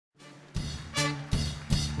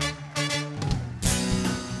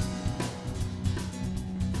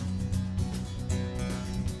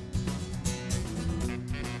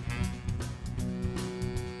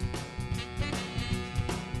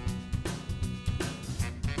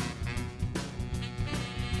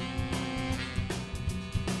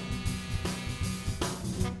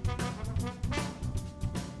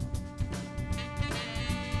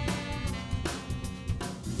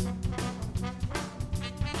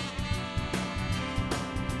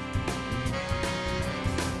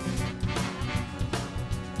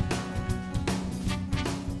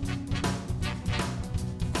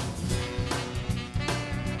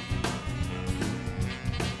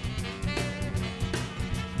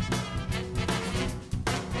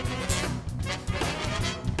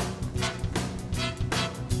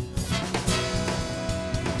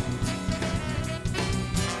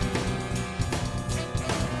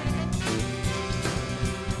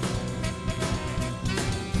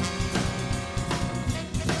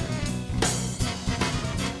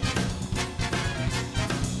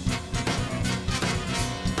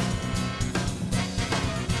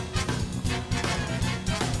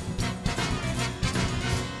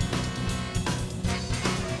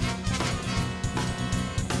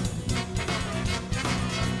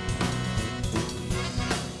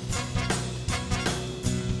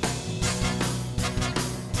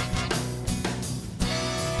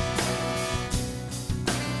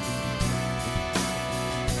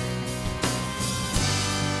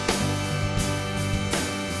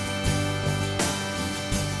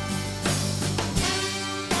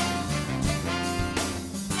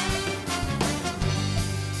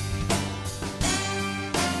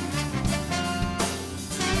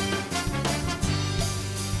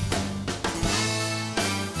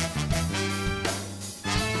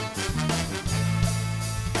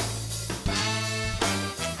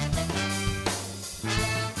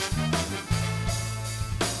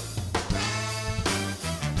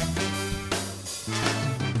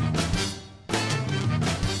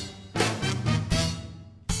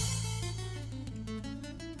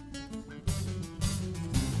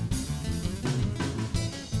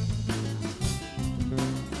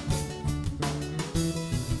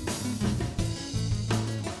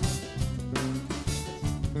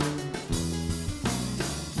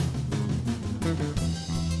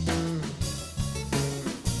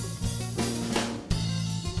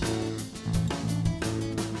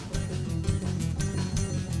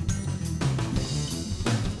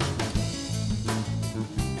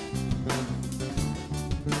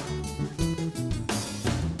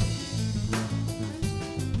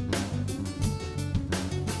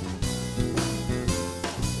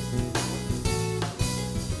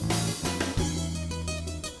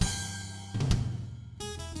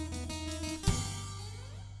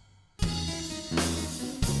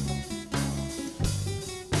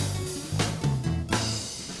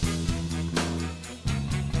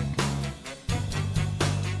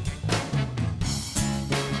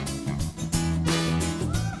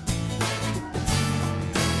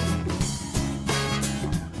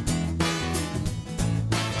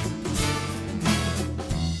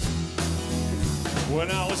When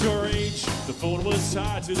I was your age, the phone was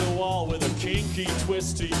tied to the wall with a kinky,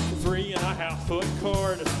 twisty 3.5-foot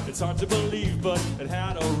cord. It's hard to believe, but it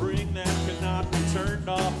had a ring that could not be turned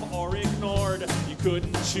off or ignored. You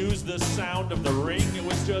couldn't choose the sound of the ring, it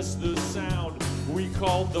was just the sound we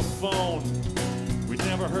called the phone. We'd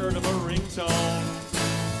never heard of a ringtone.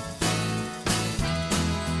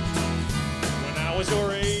 When I was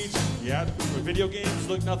your age, yeah, video games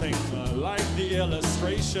looked nothing like the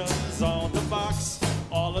illustrations on the box.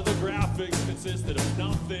 All of the graphics consisted of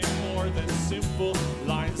nothing more than simple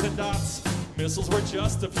lines and dots. Missiles were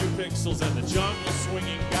just a few pixels, and the jungle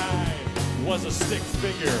swinging guy was a stick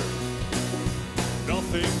figure.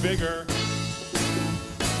 Nothing bigger.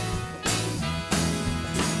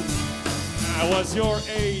 I was your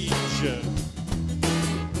age.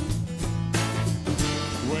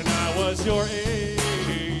 When I was your age.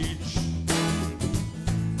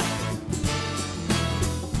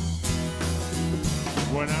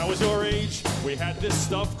 When I was your age, we had this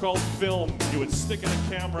stuff called film. You would stick in a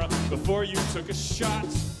camera before you took a shot,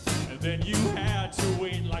 and then you had to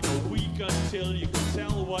wait like a week until you could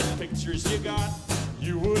tell what pictures you got.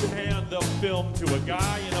 You would hand the film to a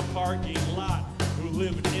guy in a parking lot who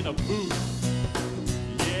lived in a booth.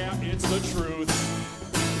 Yeah, it's the truth.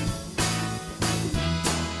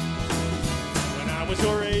 When I was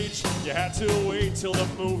your age, you had to wait till the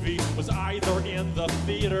movie was either in the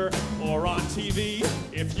theater or on TV.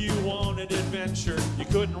 If you wanted adventure, you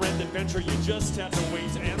couldn't rent adventure, you just had to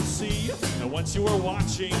wait and see. And once you were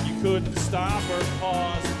watching, you couldn't stop or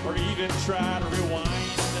pause or even try to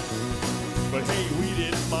rewind. But hey, we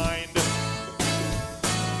didn't mind.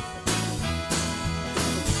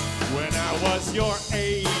 When I was your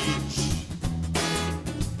age.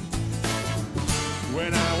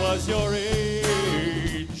 When I was your age.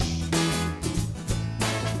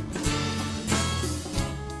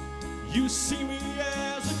 You see me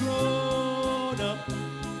as a grown-up,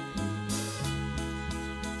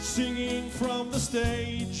 singing from the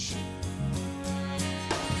stage.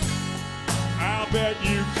 I bet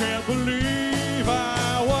you can't believe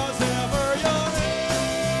I was ever your age.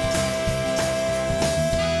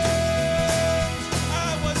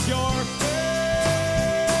 I was your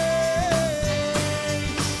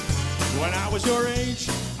age. When I was your age,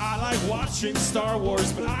 I like watching Star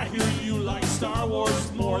Wars, but I hear you like Star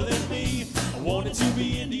Wars more than me. I wanted to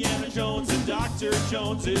be Indiana Jones, and Dr.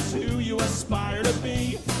 Jones is who you aspire to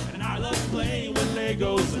be. And I love playing with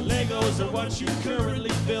Legos, and Legos are what you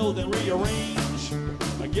currently build and rearrange.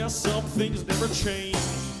 I guess some things never change.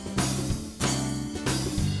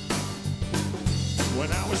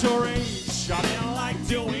 When I was your age, I didn't like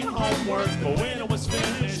doing homework, but when it was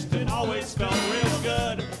finished, it always felt real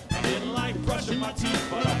good. I didn't like brushing my teeth,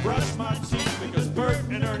 but I brushed my teeth because Bert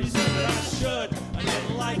and Ernie said that I should. I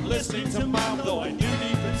didn't like listening to Mom, though I knew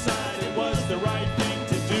deep inside it was the right thing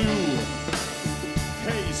to do.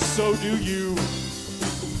 Hey, so do you.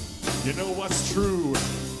 You know what's true.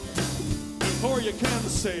 Before you can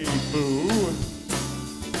say boo,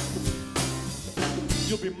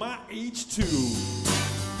 you'll be my age too.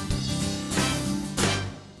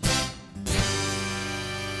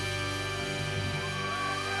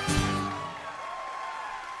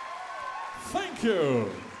 Thank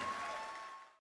you.